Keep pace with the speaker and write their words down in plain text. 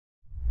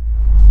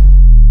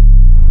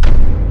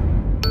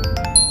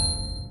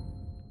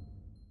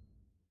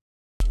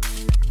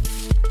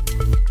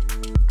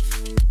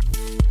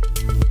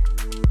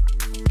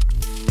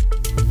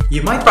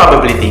You might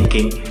probably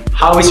thinking,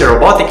 how is a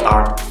robotic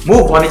arm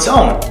move on its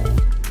own?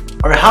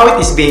 Or how it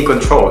is being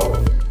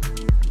controlled?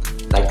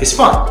 Like this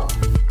one.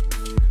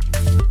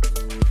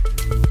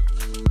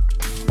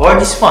 Or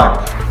this one.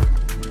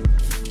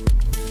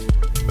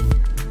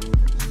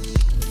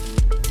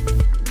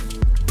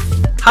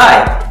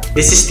 Hi,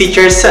 this is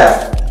Teacher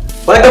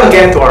Seth. Welcome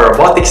again to our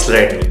robotics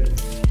learning.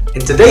 In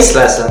today's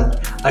lesson,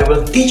 I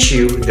will teach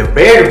you the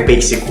very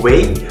basic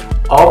way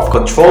of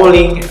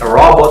controlling a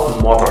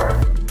robot motor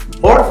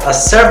or a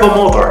servo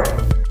motor.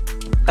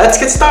 Let's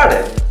get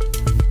started.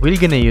 We're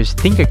gonna use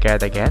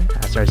Tinkercad again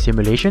as our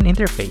simulation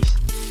interface.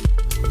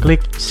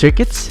 Click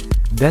Circuits,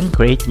 then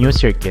create new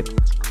circuit.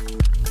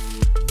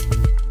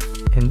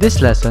 In these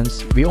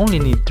lessons, we only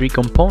need 3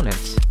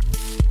 components.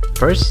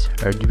 First,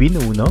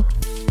 Arduino Uno,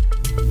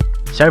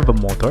 servo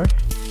motor,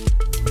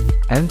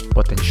 and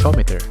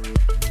potentiometer.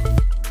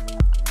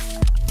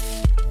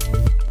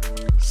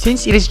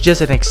 Since it is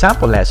just an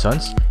example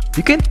lessons,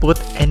 you can put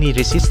any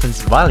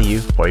resistance value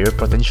for your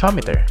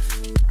potentiometer.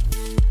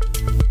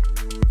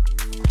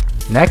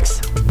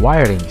 Next,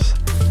 wirings.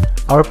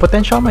 Our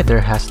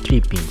potentiometer has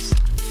 3 pins.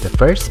 The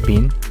first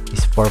pin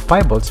is for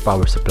 5 volts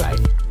power supply,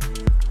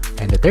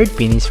 and the third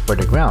pin is for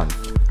the ground.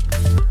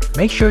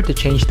 Make sure to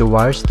change the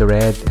wires to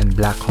red and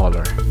black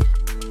color.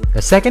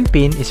 The second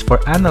pin is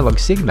for analog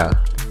signal.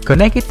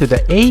 Connect it to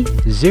the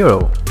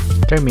A0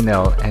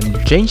 terminal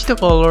and change the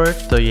color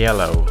to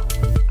yellow.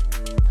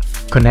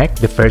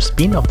 Connect the first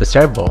pin of the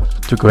servo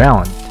to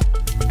ground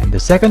and the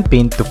second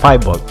pin to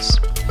 5 volts.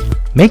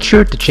 Make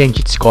sure to change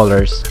its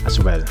colors as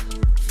well.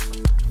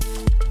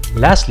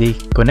 Lastly,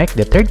 connect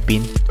the third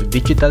pin to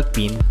digital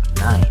pin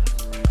 9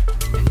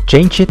 and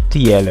change it to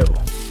yellow.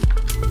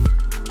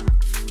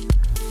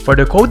 For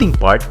the coding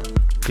part,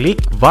 click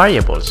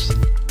Variables,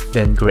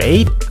 then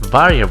create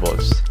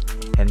Variables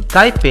and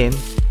type in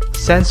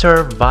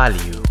sensor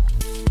value.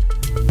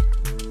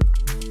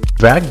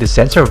 Drag the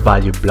sensor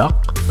value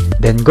block,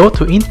 then go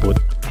to Input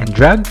and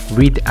drag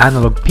Read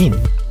Analog pin.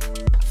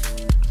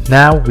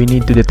 Now we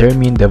need to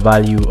determine the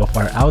value of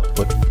our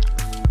output.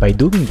 By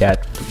doing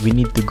that, we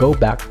need to go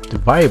back to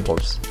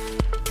Variables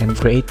and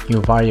create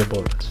new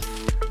variables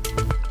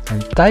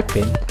and type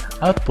in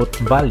output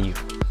value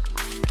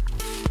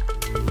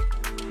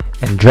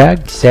and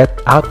drag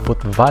Set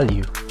Output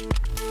Value.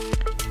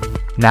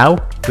 Now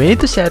we need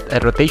to set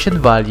a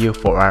rotation value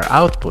for our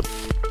output.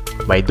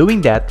 By doing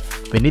that,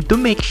 we need to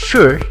make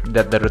sure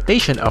that the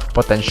rotation of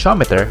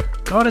potentiometer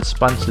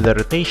corresponds to the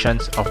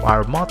rotations of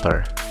our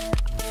motor.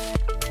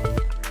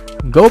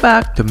 Go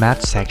back to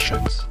Math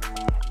sections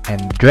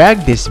and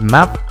drag this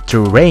Map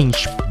to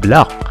Range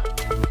block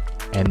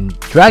and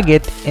drag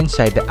it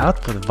inside the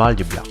output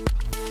value block.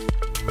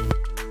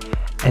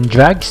 And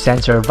drag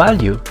sensor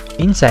value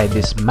inside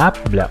this map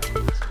block.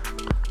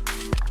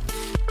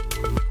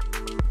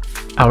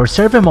 Our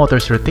servo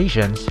motor's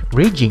rotations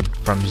ranging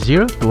from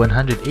 0 to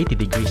 180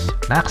 degrees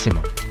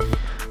maximum,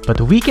 but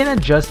we can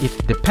adjust it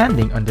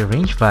depending on the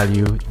range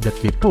value that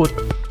we put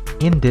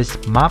in this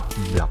map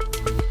block.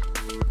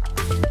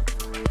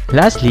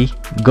 Lastly,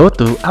 go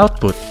to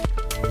Output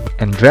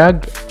and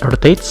drag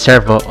Rotate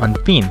Servo on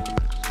pin.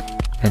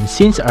 And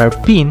since our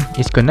pin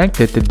is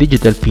connected to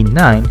digital pin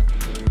 9,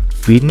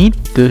 we need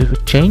to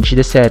change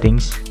the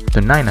settings to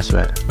 9 as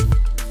well.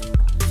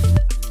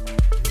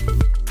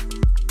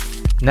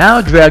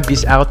 Now drag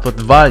this output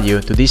value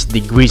to this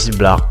degrees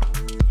block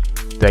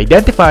to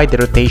identify the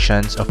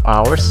rotations of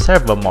our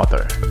servo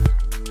motor.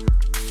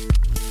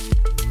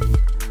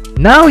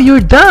 Now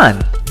you're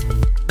done!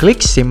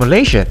 Click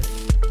Simulation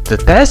to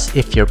test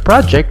if your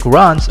project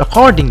runs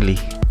accordingly.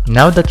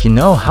 Now that you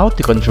know how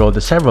to control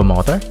the servo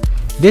motor,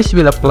 this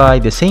will apply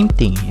the same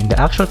thing in the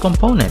actual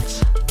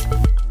components.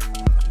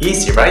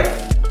 Easy, right?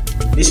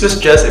 This was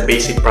just a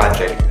basic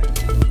project,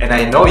 and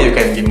I know you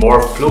can be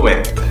more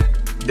fluent.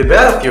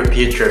 Develop your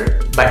future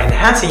by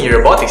enhancing your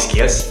robotic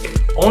skills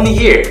only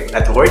here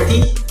at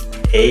Worthy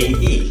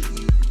AE.